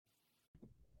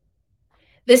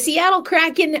The Seattle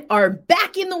Kraken are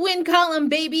back in the win column,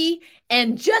 baby,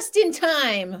 and just in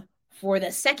time for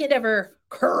the second ever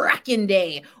Kraken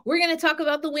Day. We're going to talk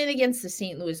about the win against the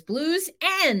St. Louis Blues,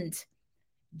 and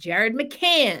Jared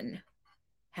McCann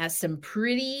has some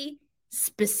pretty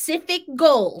specific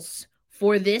goals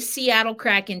for this Seattle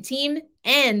Kraken team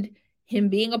and him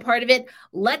being a part of it.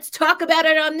 Let's talk about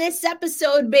it on this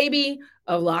episode, baby,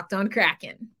 of Locked On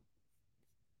Kraken.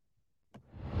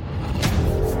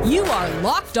 You are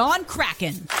Locked On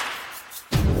Kraken,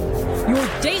 your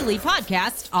daily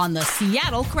podcast on the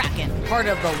Seattle Kraken, part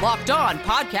of the Locked On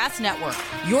Podcast Network,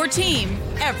 your team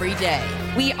every day.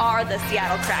 We are the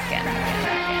Seattle Kraken.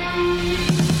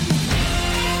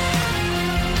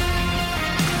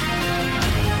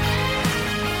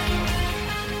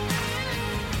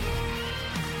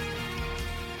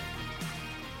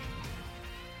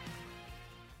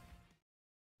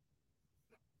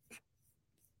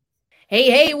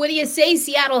 Hey, what do you say,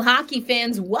 Seattle hockey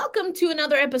fans? Welcome to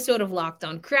another episode of Locked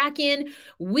On Kraken.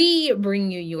 We bring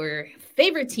you your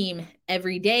favorite team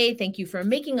every day. Thank you for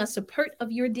making us a part of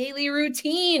your daily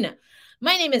routine.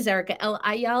 My name is Erica L.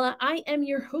 Ayala. I am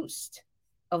your host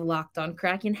of Locked On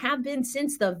Kraken, have been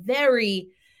since the very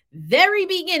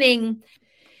beginning.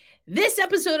 This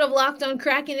episode of Locked On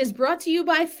Kraken is brought to you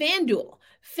by FanDuel.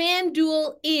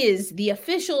 FanDuel is the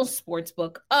official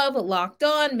sportsbook of Locked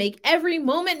On. Make every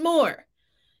moment more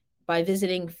by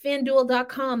visiting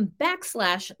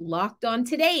FanDuel.com/Locked On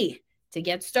today to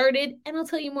get started. And I'll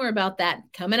tell you more about that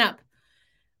coming up.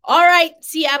 All right,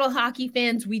 Seattle hockey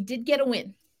fans, we did get a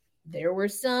win. There were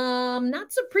some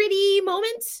not so pretty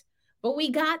moments, but we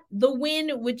got the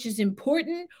win, which is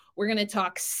important. We're going to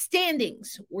talk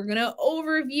standings. We're going to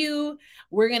overview.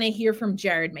 We're going to hear from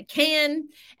Jared McCann.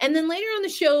 And then later on the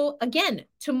show, again,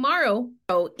 tomorrow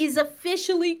is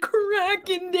officially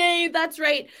Kraken Day. That's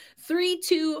right.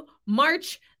 3-2,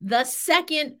 March the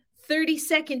 2nd,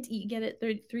 32nd. You get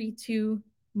it? 3-2,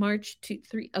 March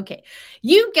 2-3. Okay.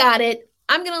 You got it.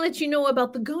 I'm going to let you know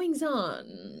about the goings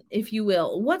on, if you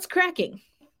will. What's cracking?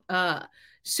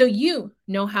 So you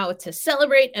know how to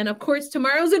celebrate. And of course,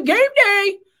 tomorrow's a game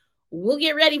day. We'll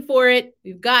get ready for it.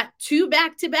 We've got 2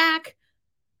 back-to-back.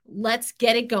 Let's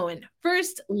get it going.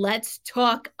 First, let's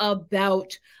talk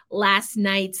about last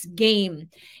night's game.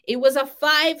 It was a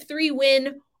 5-3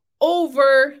 win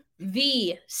over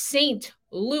the St.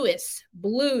 Louis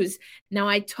Blues. Now,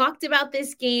 I talked about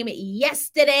this game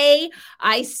yesterday.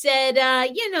 I said,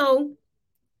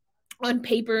 on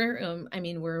paper,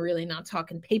 we're really not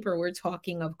talking paper. We're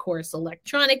talking, of course,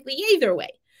 electronically. Either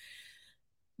way,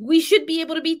 we should be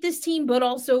able to beat this team, but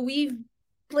also we've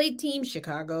played teams,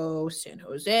 Chicago, San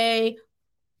Jose,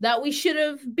 that we should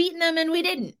have beaten them and we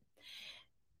didn't.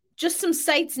 Just some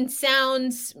sights and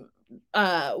sounds.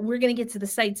 We're going to get to the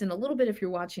sights in a little bit if you're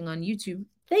watching on YouTube.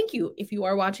 Thank you. If you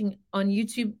are watching on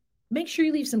YouTube, make sure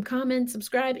you leave some comments,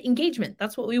 subscribe, engagement.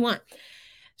 That's what we want.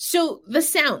 So the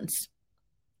sounds,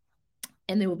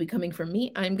 and they will be coming from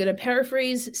me. I'm going to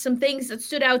paraphrase some things that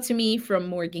stood out to me from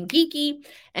Morgan Geekie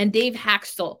and Dave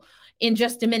Haxtell in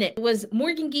just a minute. It was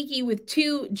Morgan Geekie with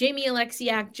 2, Jamie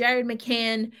Alexiak, Jared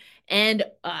McCann, and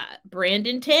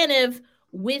Brandon Tanev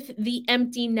with the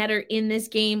empty netter in this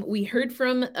game. We heard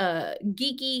from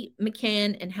Geekie,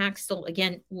 McCann, and Haxtell.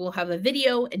 Again, we'll have a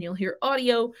video and you'll hear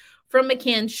audio from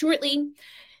McCann shortly.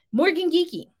 Morgan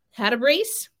Geekie had a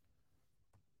brace.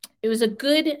 It was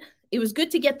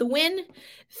good to get the win.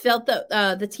 Felt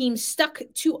that the team stuck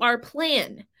to our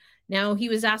plan. Now, he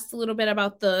was asked a little bit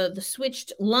about the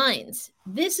switched lines.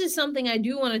 This is something I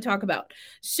do want to talk about.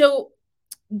 So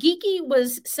Geekie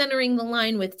was centering the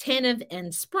line with Tanev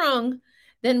and Sprong.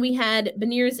 Then we had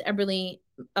Beniers, Eberle,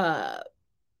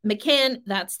 McCann.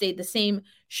 That stayed the same.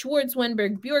 Schwartz,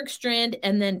 Wenberg, Bjorkstrand,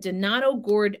 and then Donato,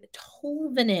 Gord,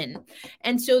 Tolvanen.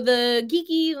 And so the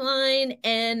Geekie line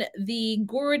and the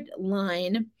Gord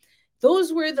line,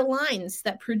 those were the lines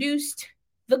that produced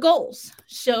the goals.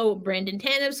 So Brandon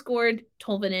Tanev scored,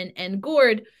 Tolvanen and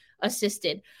Gord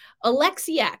assisted.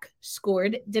 Alexiak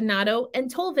scored, Donato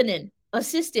and Tolvanen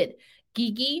assisted.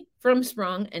 Geekie from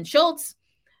Sprong and Schultz,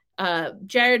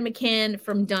 Jared McCann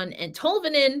from Dunn and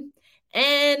Tolvanen,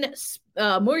 and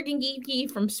Morgan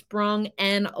Geekie from Sprong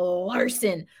and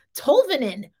Larson.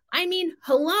 Tolvanen,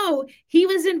 hello, he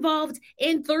was involved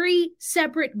in 3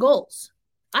 separate goals.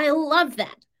 I love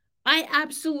that. I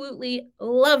absolutely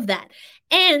love that.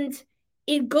 And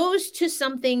it goes to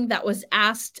something that was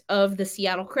asked of the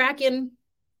Seattle Kraken.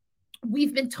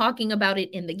 We've been talking about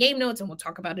it in the game notes, and we'll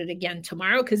talk about it again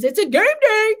tomorrow because it's a game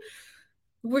day.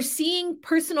 We're seeing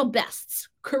personal bests,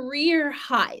 career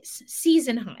highs,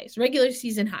 season highs, regular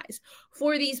season highs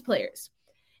for these players.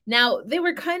 Now, they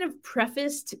were kind of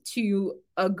prefaced to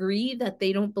agree that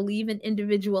they don't believe in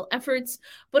individual efforts,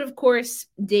 but of course,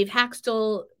 Dave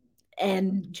Haxtell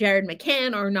and Jared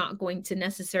McCann are not going to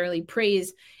necessarily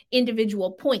praise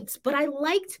individual points. But I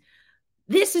liked,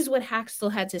 this is what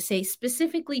Haxtell had to say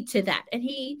specifically to that. And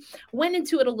he went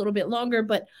into it a little bit longer,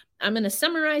 but I'm going to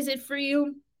summarize it for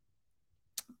you.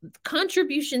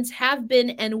 Contributions have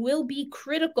been and will be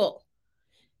critical.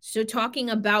 So talking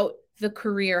about the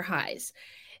career highs,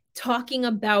 talking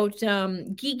about,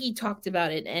 Gigi talked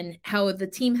about it and how the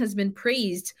team has been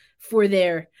praised for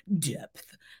their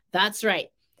depth. That's right.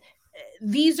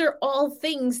 These are all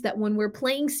things that when we're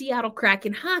playing Seattle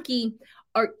Kraken hockey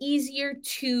are easier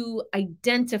to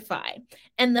identify.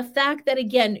 And the fact that,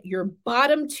 again, your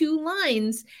bottom two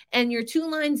lines and your two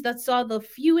lines that saw the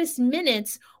fewest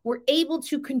minutes were able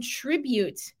to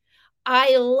contribute,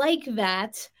 I like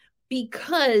that,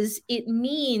 because it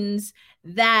means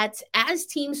that as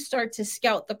teams start to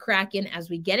scout the Kraken, as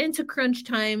we get into crunch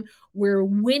time, where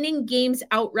winning games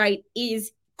outright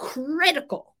is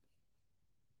critical,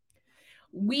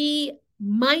 we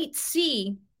might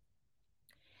see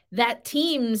that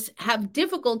teams have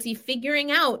difficulty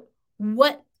figuring out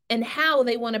what and how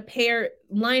they want to pair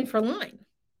line for line,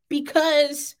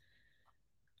 because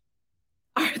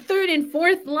our third and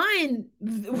fourth line,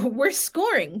 we're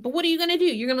scoring. But what are you going to do?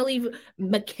 You're going to leave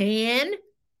McCann,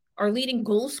 our leading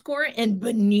goal scorer, and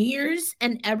Beniers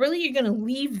and Eberle, you're going to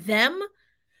leave them?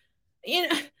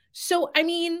 So, I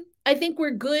mean, I think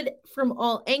we're good from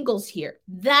all angles here.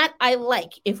 That I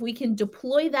like. If we can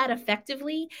deploy that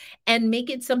effectively and make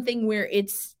it something where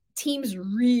it's teams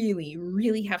really,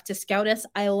 really have to scout us,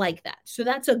 I like that. So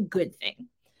that's a good thing.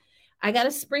 I got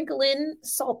to sprinkle in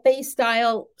Salt Bay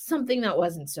style, something that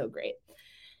wasn't so great.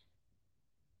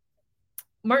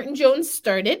 Martin Jones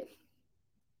started.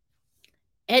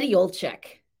 Eddie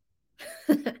Olczyk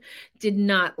did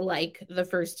not like the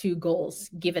first two goals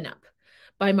given up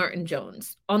by Martin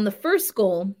Jones. On the first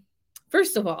goal,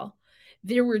 first of all,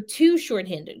 there were two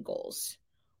shorthanded goals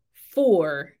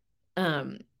for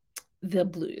the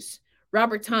Blues.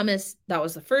 Robert Thomas, that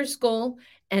was the first goal.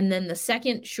 And then the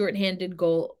second shorthanded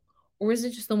goal, or was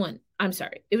it just the one? I'm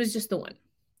sorry. It was just the one.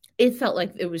 It felt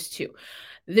like it was two.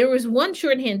 There was one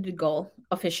shorthanded goal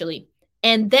officially.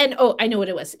 And then, oh, I know what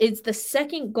it was. It's the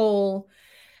second goal.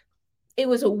 It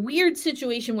was a weird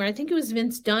situation where I think it was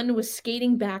Vince Dunn was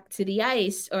skating back to the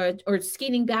ice or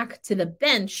skating back to the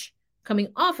bench coming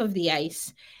off of the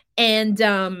ice. And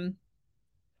then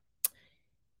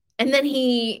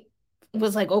he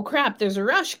was like, oh crap, there's a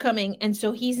rush coming. And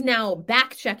so he's now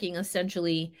back checking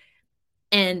essentially.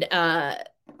 And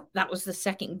that was the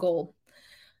second goal.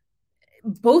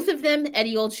 Both of them,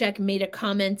 Eddie Olczyk made a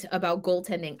comment about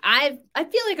goaltending. I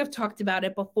feel like I've talked about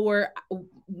it before.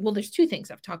 Well, there's two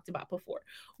things I've talked about before.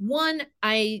 One,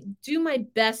 I do my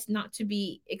best not to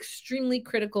be extremely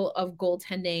critical of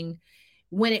goaltending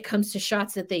when it comes to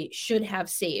shots that they should have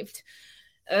saved.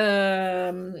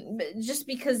 Just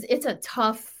because it's a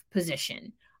tough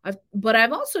position. But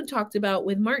I've also talked about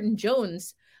with Martin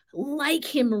Jones, like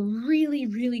him really,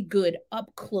 really good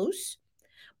up close.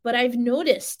 But I've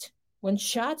noticed when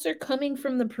shots are coming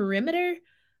from the perimeter,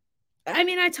 I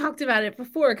mean, I talked about it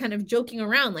before, kind of joking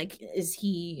around, like, is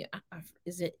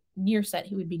it nearsighted?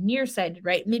 He would be nearsighted,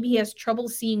 right? Maybe he has trouble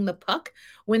seeing the puck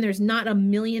when there's not a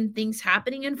million things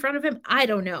happening in front of him. I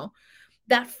don't know.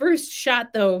 That first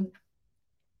shot, though,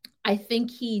 I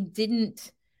think he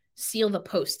didn't seal the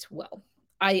post well.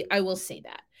 I will say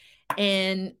that.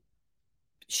 And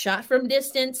shot from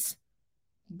distance,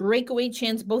 breakaway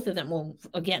chance, both of them. Well,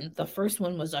 again, the first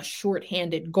one was a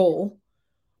shorthanded goal.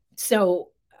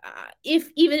 So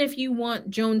even if you want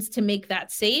Jones to make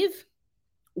that save,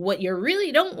 what you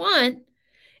really don't want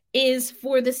is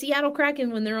for the Seattle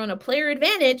Kraken, when they're on a player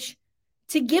advantage,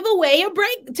 to give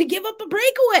up a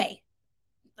breakaway.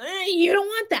 You don't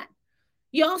want that.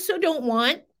 You also don't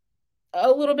want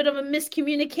a little bit of a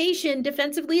miscommunication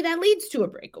defensively that leads to a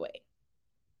breakaway.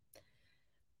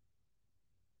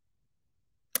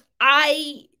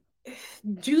 I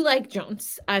do like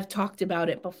Jones. I've talked about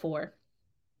it before.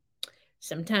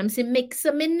 Sometimes it makes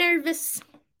me nervous.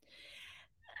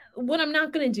 What I'm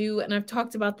not going to do, and I've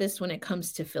talked about this when it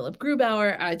comes to Philip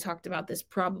Grubauer, I talked about this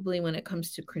probably when it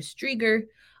comes to Chris Driedger.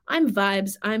 I'm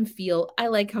vibes, I'm feel. I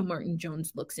like how Martin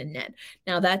Jones looks in net.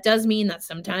 Now, that does mean that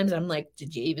sometimes I'm like,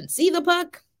 did you even see the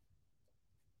puck?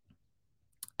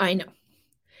 I know.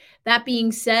 That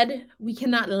being said, we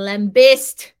cannot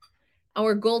lambast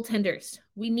our goaltenders.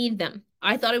 We need them.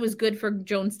 I thought it was good for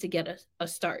Jones to get a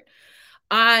start.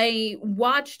 I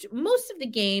watched most of the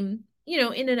game,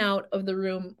 in and out of the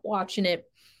room watching it.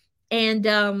 And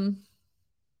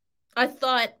I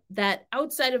thought that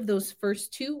outside of those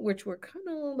first two, which were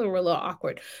they were a little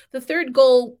awkward, the third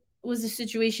goal was a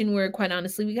situation where, quite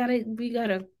honestly, we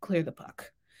gotta clear the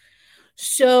puck.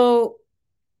 So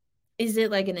is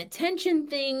it like an attention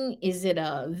thing? Is it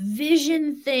a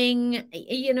vision thing?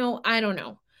 I don't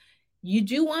know. You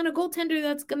do want a goaltender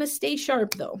that's going to stay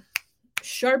sharp, though.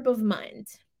 Sharp of mind.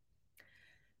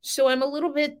 So I'm a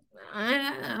little bit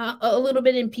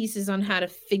in pieces on how to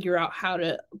figure out how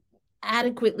to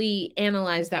adequately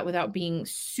analyze that without being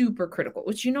super critical,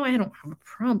 which I don't have a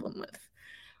problem with.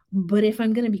 But if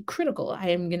I'm going to be critical, I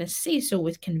am going to say so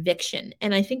with conviction.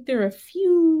 And I think there are a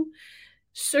few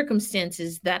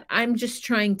circumstances that I'm just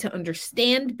trying to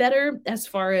understand better as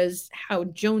far as how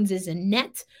Jones is a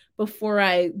net before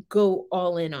I go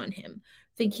all in on him.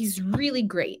 I think he's really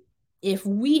great. If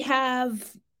we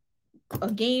have a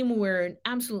game where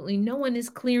absolutely no one is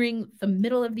clearing the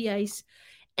middle of the ice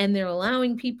and they're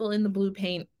allowing people in the blue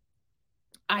paint,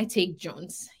 I take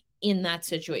Jones in that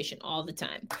situation all the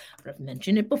time. But I've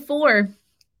mentioned it before.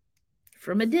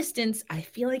 From a distance, I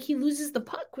feel like he loses the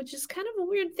puck, which is kind of a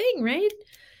weird thing, right?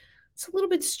 It's a little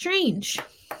bit strange.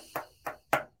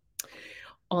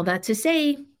 All that to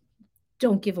say,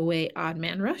 don't give away odd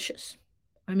man rushes.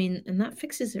 And that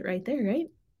fixes it right there, right?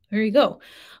 There you go.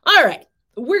 All right.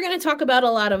 We're going to talk about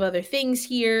a lot of other things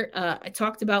here. I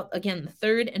talked about, again, the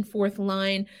third and fourth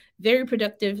line, very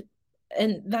productive.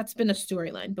 And that's been a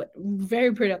storyline, but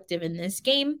very productive in this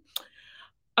game.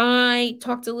 I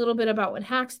talked a little bit about what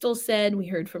Haxtell said. We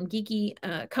heard from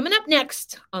Geeky. Coming up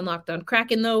next on Locked On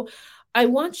Kraken, though, I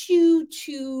want you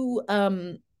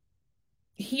to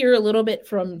hear a little bit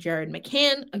from Jared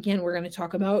McCann. Again, we're going to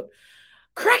talk about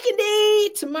Kraken Day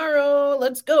tomorrow.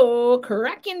 Let's go.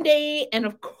 Kraken Day. And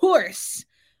of course,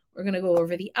 we're going to go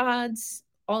over the odds,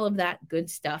 all of that good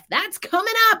stuff. That's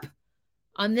coming up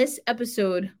on this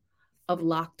episode of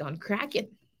Locked On Kraken.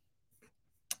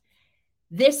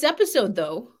 This episode,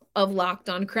 though, of Locked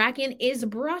On Kraken is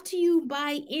brought to you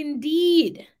by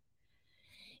Indeed.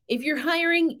 If you're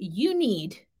hiring, you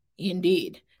need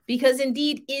Indeed, because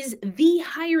Indeed is the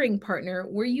hiring partner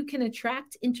where you can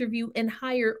attract, interview, and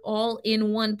hire all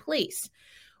in one place.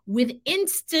 With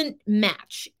Instant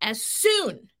Match, as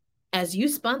soon as you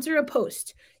sponsor a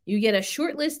post, you get a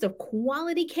short list of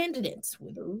quality candidates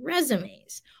with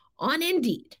resumes on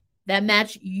Indeed that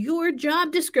match your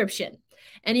job description,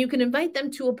 and you can invite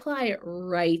them to apply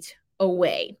right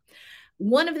away.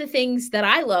 One of the things that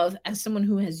I love as someone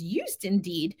who has used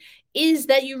Indeed is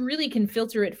that you really can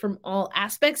filter it from all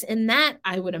aspects. And that,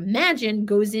 I would imagine,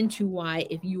 goes into why,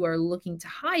 if you are looking to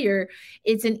hire,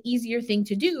 it's an easier thing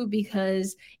to do,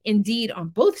 because Indeed on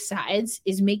both sides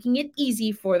is making it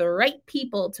easy for the right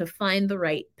people to find the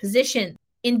right position.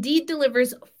 Indeed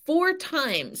delivers 4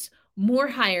 times more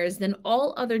hires than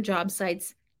all other job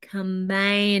sites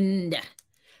combined.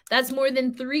 That's more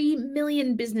than 3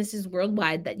 million businesses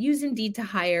worldwide that use Indeed to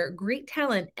hire great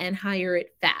talent and hire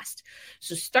it fast.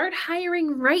 So start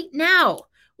hiring right now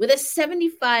with a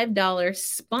 $75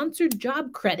 sponsored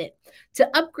job credit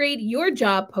to upgrade your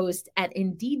job post at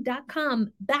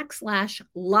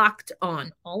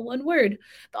Indeed.com/locked-on. All one word.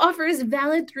 The offer is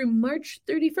valid through March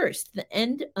 31st, the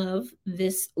end of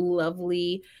this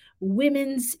lovely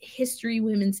Women's History,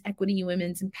 Women's Equity,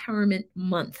 Women's Empowerment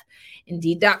Month.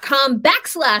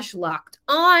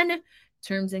 Indeed.com/locked-on.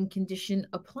 Terms and condition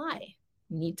apply.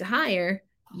 You need to hire.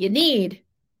 You need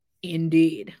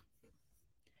Indeed.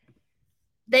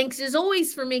 Thanks as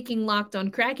always for making Locked On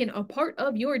Kraken a part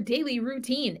of your daily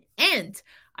routine. And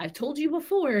I've told you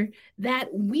before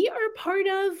that we are part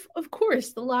of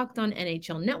course, the Locked On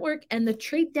NHL Network, and the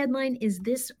trade deadline is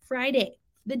this Friday,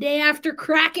 the day after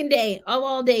Kraken Day of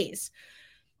all days.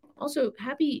 Also,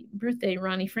 happy birthday,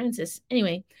 Ronnie Francis.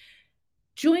 Anyway,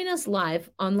 join us live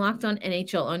on Locked On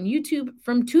NHL on YouTube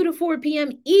from 2 to 4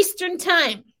 p.m. Eastern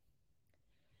Time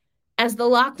as the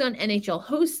Locked On NHL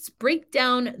hosts break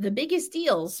down the biggest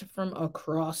deals from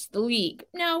across the league.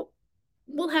 Now,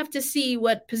 we'll have to see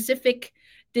what Pacific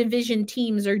Division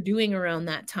teams are doing around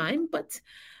that time, but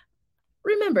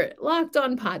remember, Locked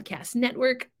On Podcast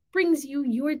Network brings you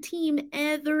your team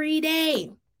every day.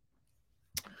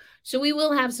 So we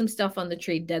will have some stuff on the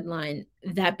trade deadline,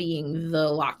 that being the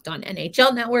Locked On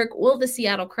NHL Network. Will the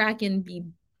Seattle Kraken be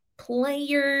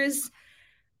players?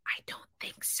 I don't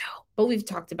think so, but we've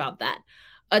talked about that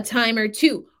a time or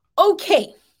two.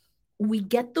 Okay, we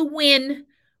get the win.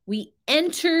 We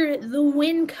enter the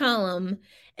win column,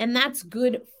 and that's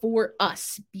good for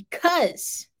us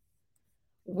because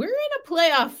we're in a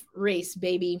playoff race,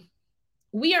 baby.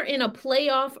 We are in a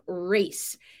playoff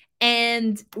race,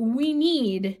 and we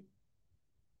need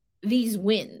these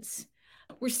wins.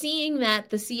 we're seeing that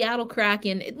the Seattle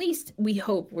Kraken, at least we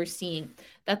hope we're seeing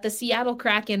that the Seattle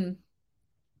Kraken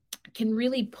can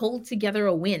really pull together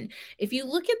a win. If you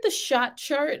look at the shot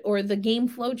chart or the game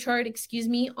flow chart,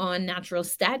 on Natural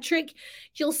Stat Trick,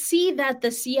 you'll see that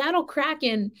the Seattle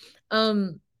Kraken,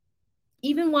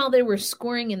 even while they were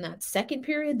scoring in that second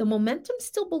period, the momentum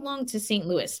still belonged to St.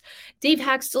 Louis. Dave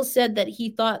Hakstol said that he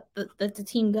thought that the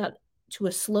team got to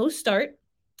a slow start.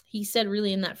 He said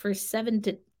really in that first 7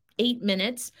 to 8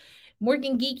 minutes.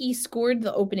 Morgan Geekie scored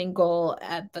the opening goal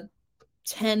at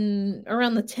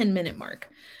around the 10-minute mark.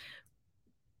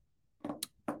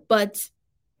 But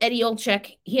Eddie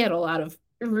Olczyk, he had a lot of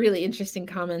really interesting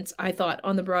comments, I thought,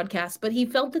 on the broadcast, but he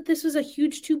felt that this was a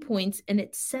huge 2 points and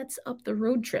it sets up the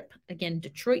road trip. Again,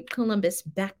 Detroit, Columbus,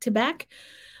 back-to-back.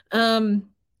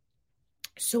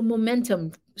 So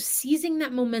momentum, seizing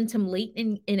that momentum late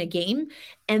in a game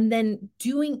and then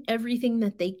doing everything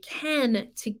that they can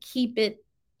to keep it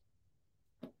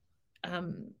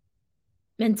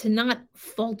and to not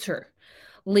falter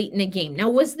late in a game. Now,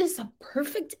 was this a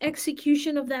perfect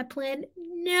execution of that plan?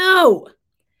 No.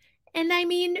 And I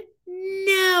mean,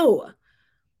 no.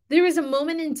 There was a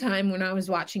moment in time when I was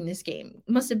watching this game,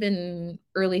 must have been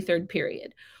early third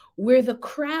period, where the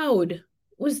crowd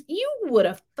was, you would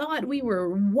have thought we were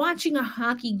watching a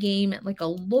hockey game at like a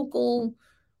local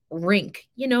rink,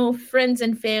 friends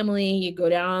and family. You go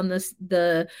down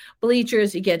the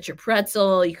bleachers, you get your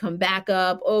pretzel, you come back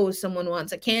up. Oh, someone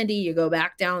wants a candy. You go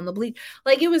back down the bleach.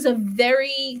 Like, it was there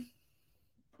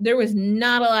was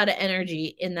not a lot of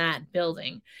energy in that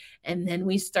building. And then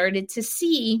we started to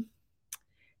see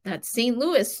that St.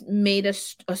 Louis made a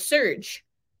surge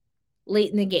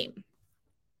late in the game.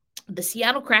 The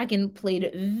Seattle Kraken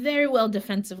played very well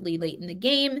defensively late in the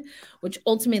game, which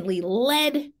ultimately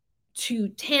led to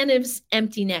Tanev's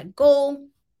empty net goal.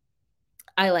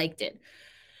 I liked it.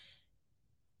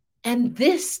 And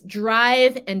this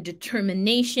drive and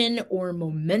determination, or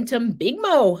momentum, Big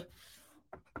Mo,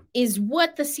 is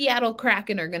what the Seattle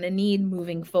Kraken are going to need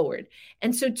moving forward.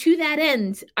 And so to that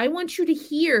end, I want you to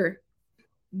hear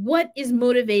what is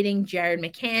motivating Jared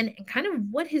McCann and kind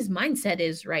of what his mindset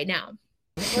is right now.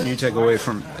 What do you take away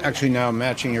from actually now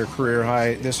matching your career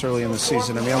high this early in the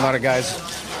season? I mean, a lot of guys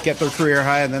get their career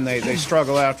high and then they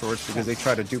struggle afterwards because they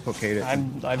try to duplicate it.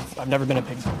 I've never been a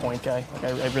big point guy.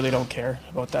 I really don't care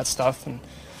about that stuff. And,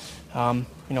 I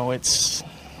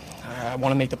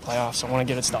want to make the playoffs. I want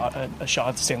to get a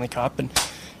shot at the Stanley Cup. And,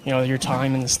 your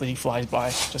time in this league flies by.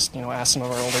 Just, ask some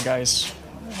of our older guys.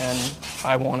 And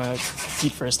I want to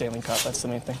compete for a Stanley Cup. That's the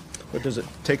main thing. But does it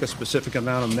take a specific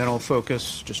amount of mental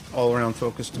focus, just all-around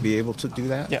focus, to be able to do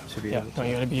that? Yeah, you got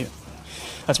to be.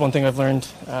 That's one thing I've learned.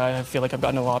 I feel like I've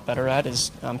gotten a lot better at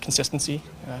is consistency,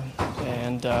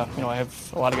 and I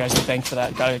have a lot of guys to thank for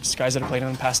that. Guys that have played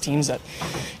on past teams that,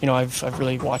 I've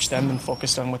really watched them and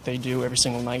focused on what they do every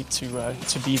single night to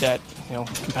be that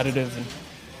competitive and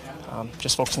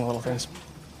just focus on the little things.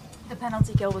 The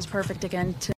penalty kill was perfect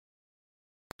again.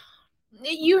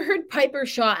 You heard Piper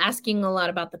Shaw asking a lot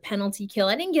about the penalty kill.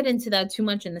 I didn't get into that too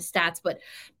much in the stats, but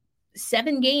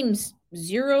 7 games,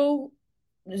 zero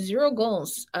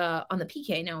goals on the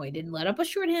PK. Now, he didn't let up a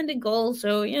shorthanded goal,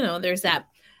 so, there's that.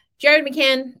 Jared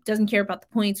McCann doesn't care about the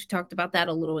points. We talked about that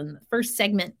a little in the first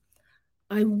segment.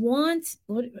 I just want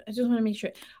to make sure.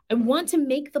 I want to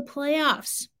make the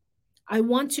playoffs. I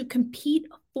want to compete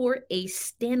for a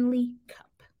Stanley Cup.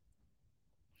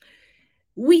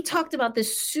 We talked about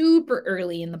this super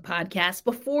early in the podcast,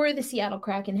 before the Seattle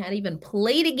Kraken had even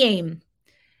played a game,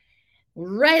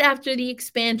 right after the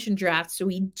expansion draft. So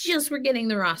we just were getting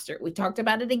the roster. We talked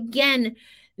about it again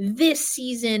this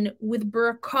season with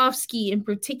Burakovsky in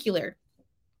particular.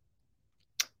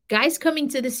 Guys coming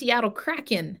to the Seattle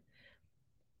Kraken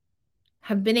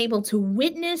have been able to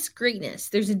witness greatness.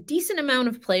 There's a decent amount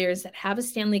of players that have a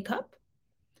Stanley Cup.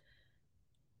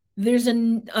 There's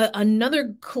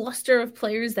another cluster of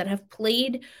players that have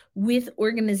played with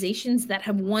organizations that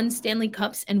have won Stanley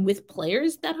Cups and with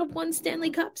players that have won Stanley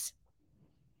Cups.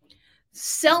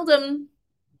 Seldom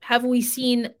have we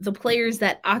seen the players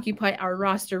that occupy our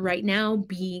roster right now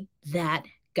be that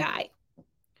guy.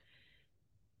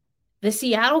 The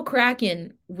Seattle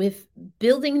Kraken, with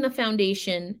building the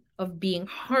foundation of being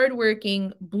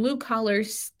hardworking, blue-collar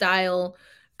style,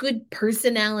 good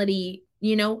personality,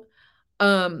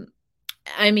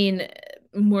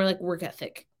 more like work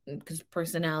ethic, because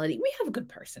personality, we have a good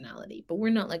personality, but we're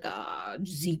not like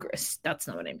Zegras. That's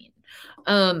not what I mean.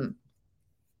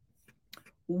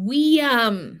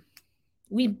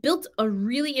 We built a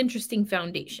really interesting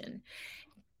foundation.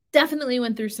 Definitely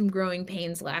went through some growing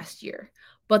pains last year,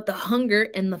 but the hunger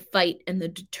and the fight and the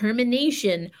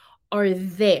determination are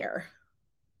there.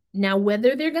 Now,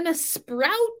 whether they're going to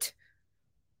sprout,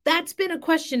 that's been a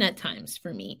question at times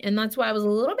for me. And that's why I was a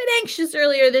little bit anxious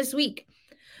earlier this week.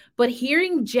 But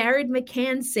hearing Jared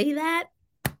McCann say that,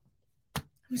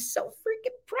 I'm so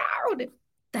freaking proud.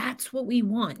 That's what we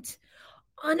want.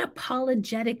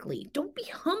 Unapologetically. Don't be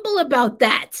humble about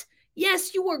that.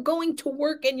 Yes, you are going to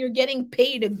work and you're getting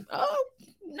paid a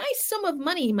nice sum of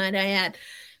money, might I add.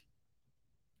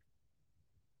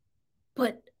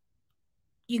 But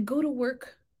you go to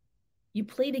work, you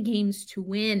play the games to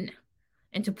win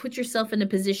and to put yourself in a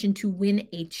position to win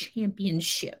a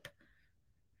championship.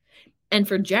 And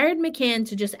for Jared McCann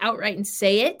to just outright and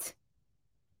say it,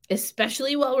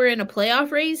 especially while we're in a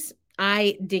playoff race,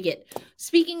 I dig it.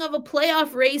 Speaking of a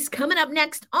playoff race, coming up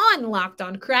next on Locked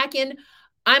on Kraken,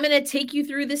 I'm going to take you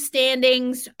through the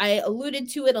standings. I alluded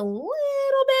to it a little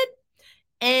bit,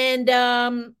 and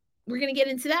we're going to get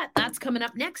into that. That's coming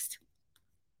up next.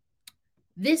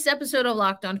 This episode of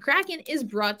Locked on Kraken is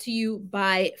brought to you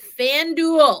by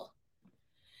FanDuel.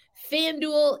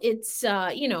 FanDuel, it's,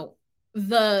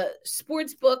 the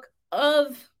sports book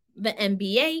of the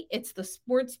NBA. It's the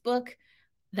sports book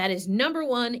that is number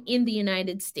one in the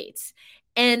United States.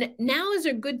 And now is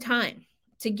a good time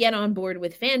to get on board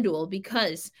with FanDuel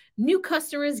because new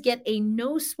customers get a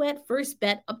no-sweat first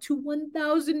bet up to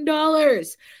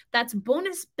 $1,000. That's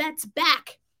bonus bets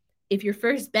back if your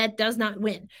first bet does not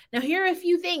win. Now, here are a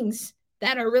few things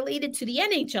that are related to the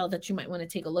NHL that you might want to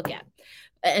take a look at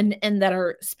and that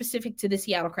are specific to the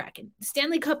Seattle Kraken.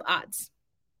 Stanley Cup odds.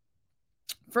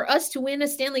 For us to win a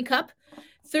Stanley Cup,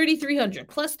 3,300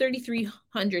 plus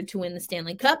 3,300 to win the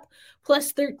Stanley Cup,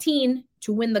 plus 13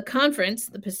 to win the conference,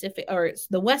 the Pacific or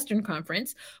the Western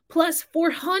Conference, plus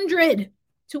 400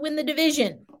 to win the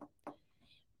division.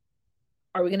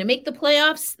 Are we going to make the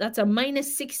playoffs? That's a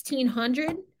minus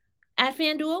 1,600 at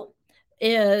FanDuel.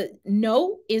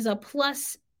 No is a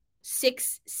plus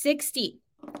 660.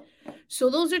 So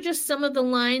those are just some of the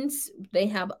lines. They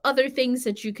have other things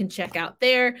that you can check out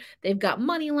there. They've got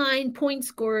money line, point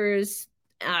scorers,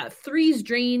 threes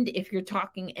drained if you're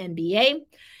talking NBA.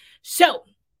 So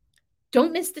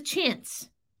don't miss the chance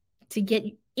to get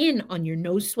in on your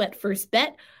no sweat first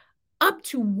bet up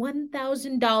to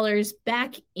 $1,000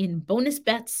 back in bonus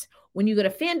bets when you go to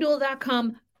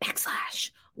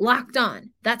FanDuel.com/locked on.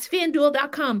 That's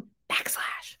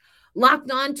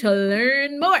FanDuel.com/locked on to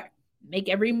learn more. Make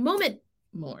every moment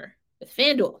more with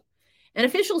FanDuel, an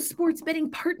official sports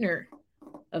betting partner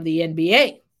of the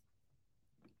NBA.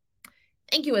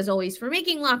 Thank you, as always, for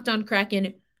making Locked on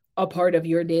Kraken a part of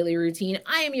your daily routine.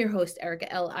 I am your host,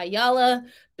 Erica L. Ayala.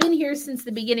 Been here since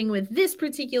the beginning with this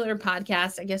particular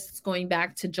podcast. I guess it's going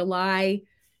back to July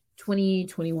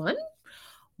 2021.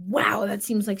 Wow, that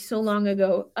seems like so long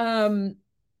ago.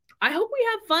 I hope we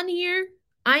have fun here.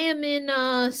 I am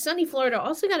in sunny Florida.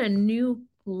 Also got a new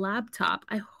laptop.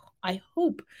 I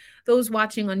hope those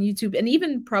watching on YouTube and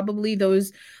even probably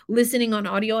those listening on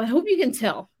audio, I hope you can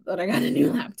tell that I got a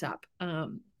new laptop.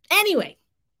 Anyway,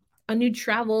 a new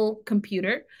travel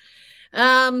computer.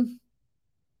 I'm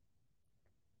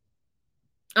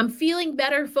feeling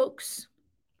better, folks.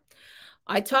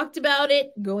 I talked about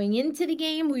it going into the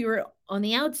game. We were on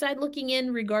the outside looking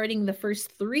in regarding the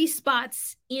first 3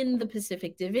 spots in the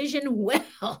Pacific Division.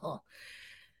 Well,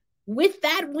 with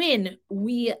that win,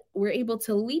 we were able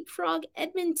to leapfrog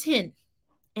Edmonton.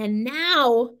 And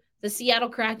now the Seattle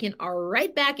Kraken are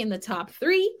right back in the top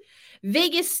 3.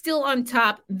 Vegas still on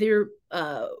top. Their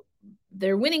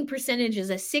winning percentage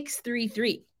is a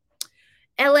 .633.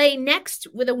 LA next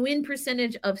with a win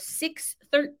percentage of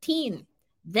 .613.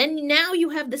 Then now you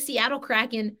have the Seattle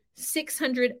Kraken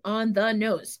 600 on the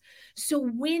nose. So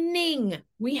winning,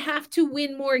 we have to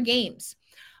win more games.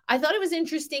 I thought it was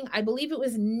interesting. I believe it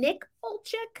was Nick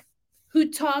Olczyk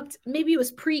who talked, maybe it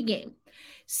was pregame,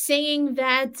 saying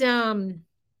that the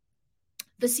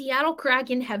Seattle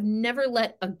Kraken have never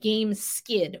let a game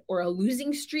skid or a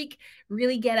losing streak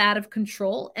really get out of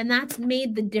control, and that's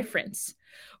made the difference.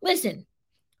 Listen,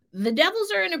 the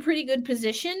Devils are in a pretty good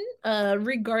position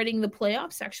regarding the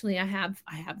playoffs. Actually, I have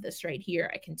this right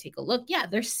here. I can take a look. Yeah,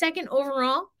 they're second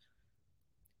overall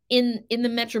in the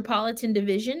Metropolitan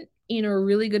Division, in a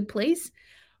really good place.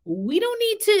 We don't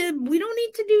need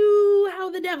to do how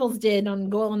the Devils did on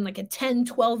going like a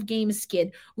 10-12 game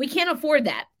skid. We can't afford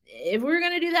that. If we're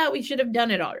going to do that, we should have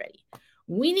done it already.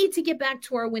 We need to get back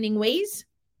to our winning ways.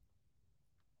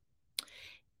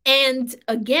 And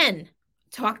again,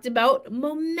 talked about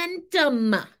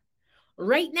momentum.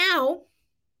 Right now,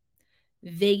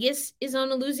 Vegas is on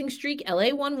a losing streak.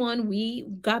 LA 1-1. We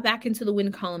got back into the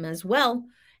win column as well.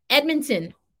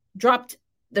 Edmonton dropped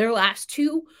their last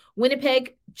two.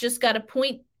 Winnipeg just got a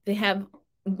point. They have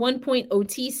 1 point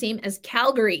OT, same as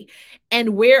Calgary.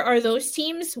 And where are those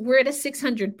teams? We're at a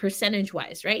 600 percentage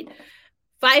wise, right?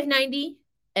 590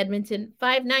 Edmonton,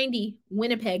 590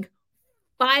 Winnipeg,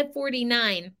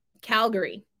 549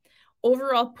 Calgary.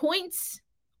 Overall points,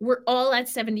 we're all at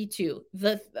 72.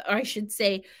 I should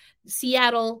say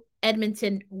Seattle,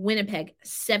 Edmonton, Winnipeg,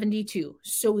 72.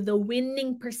 So the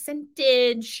winning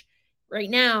percentage right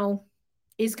now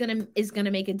is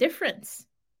gonna make a difference.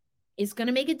 It's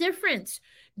gonna make a difference.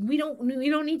 We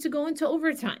don't need to go into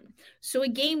overtime. So a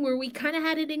game where we kind of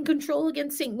had it in control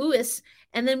against St. Louis,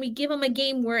 and then we give them a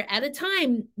game where at a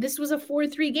time this was a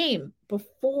 4-3 game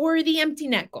before the empty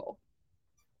net goal.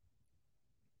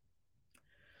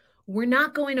 We're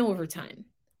not going to overtime.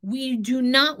 We do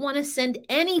not want to send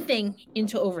anything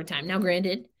into overtime. Now,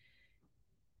 granted,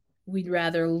 we'd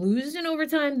rather lose in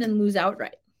overtime than lose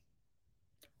outright.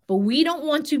 But we don't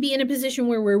want to be in a position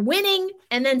where we're winning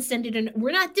and then send it in.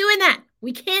 We're not doing that.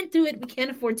 We can't do it. We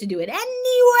can't afford to do it.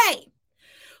 Anyway,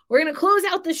 we're going to close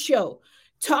out the show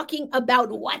talking about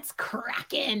what's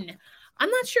cracking. I'm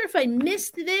not sure if I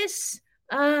missed this.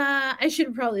 I should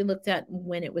have probably looked at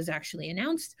when it was actually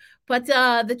announced. But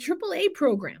the AAA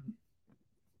program.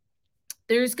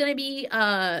 There's going to be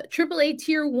AAA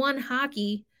Tier 1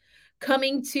 hockey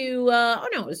coming to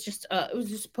it was just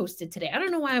posted today. I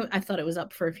don't know why I thought it was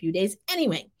up for a few days.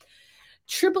 Anyway,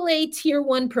 AAA Tier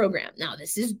 1 program. Now,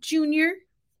 this is junior,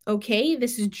 okay?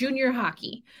 This is junior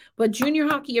hockey. But junior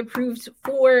hockey approved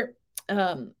for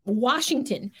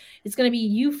Washington. It's going to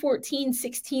be U14,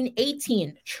 16,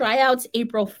 18. Tryouts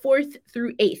April 4th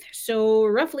through 8th. So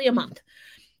roughly a month.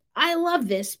 I love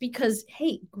this because,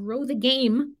 hey, grow the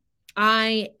game.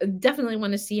 I definitely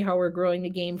want to see how we're growing the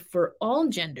game for all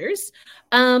genders.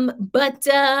 But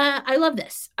I love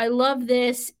this. I love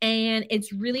this. And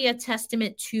it's really a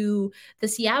testament to the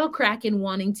Seattle Kraken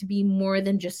wanting to be more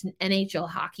than just an NHL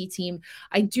hockey team.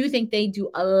 I do think they do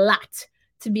a lot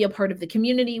to be a part of the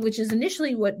community, which is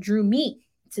initially what drew me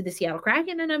to the Seattle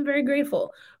Kraken. And I'm very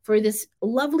grateful for this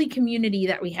lovely community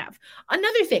that we have.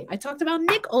 Another thing, I talked about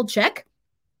Nick Olczyk.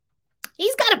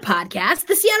 He's got a podcast.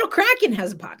 The Seattle Kraken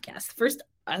has a podcast. First,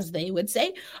 as they would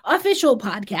say, official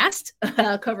podcast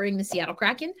covering the Seattle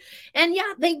Kraken. And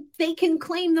yeah, they can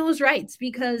claim those rights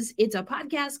because it's a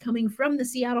podcast coming from the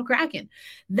Seattle Kraken.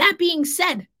 That being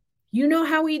said, you know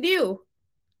how we do.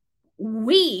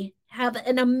 We have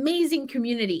an amazing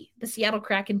community, the Seattle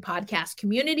Kraken podcast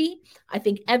community. I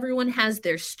think everyone has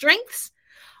their strengths.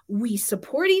 We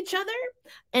support each other.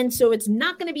 And so it's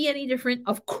not going to be any different.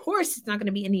 Of course, it's not going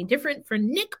to be any different for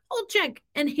Nick Olczyk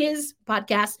and his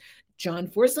podcast. John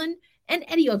Forslund and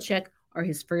Eddie Olczyk are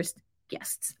his first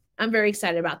guests. I'm very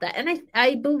excited about that. And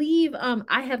I believe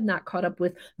I have not caught up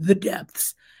with The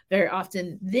Depths very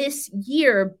often this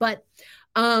year, but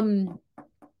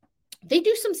they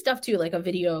do some stuff too, like a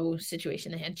video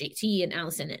situation. They had JT and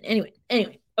Allison. And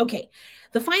anyway, okay.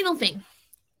 The final thing.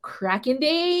 Kraken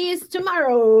Day is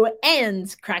tomorrow,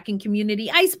 and Kraken Community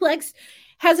Iceplex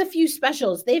has a few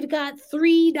specials. They've got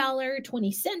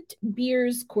 $3.20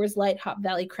 beers, Coors Light, Hop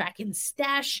Valley Kraken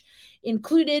Stash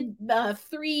included,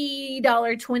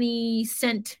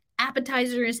 $3.20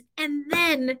 appetizers, and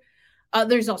then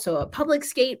there's also a public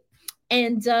skate,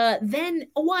 and then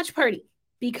a watch party,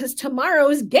 because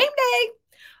tomorrow's game day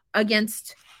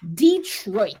against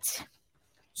Detroit.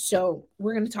 So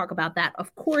we're going to talk about that,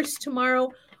 of course, tomorrow.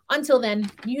 Until then,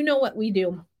 you know what we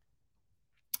do.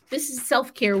 This is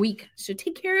self-care week, so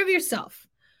take care of yourself.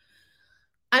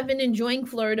 I've been enjoying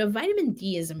Florida. Vitamin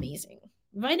D is amazing.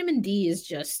 Vitamin D is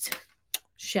just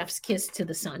chef's kiss to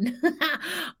the sun.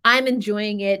 I'm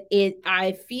enjoying it.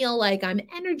 I feel like I'm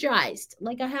energized,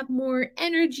 like I have more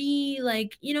energy,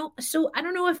 so I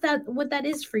don't know what that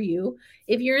is for you.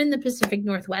 If you're in the Pacific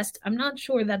Northwest, I'm not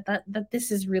sure that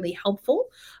this is really helpful.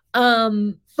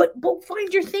 But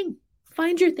find your thing.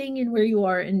 Find your thing in where you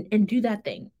are and do that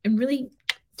thing and really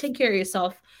take care of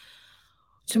yourself.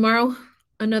 Tomorrow,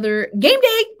 another game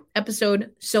day episode.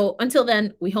 So until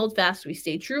then, we hold fast, we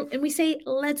stay true, and we say,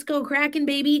 let's go Kraken,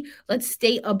 baby. Let's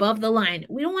stay above the line.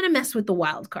 We don't want to mess with the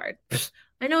wild card.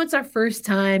 I know it's our first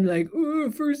time,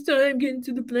 first time getting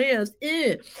to the playoffs.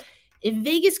 If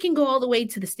Vegas can go all the way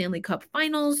to the Stanley Cup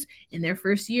Finals in their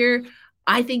first year,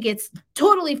 I think it's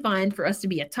totally fine for us to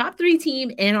be a top 3 team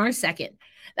in our second.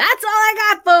 That's all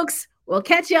I got, folks. We'll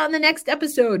catch you on the next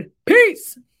episode.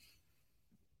 Peace.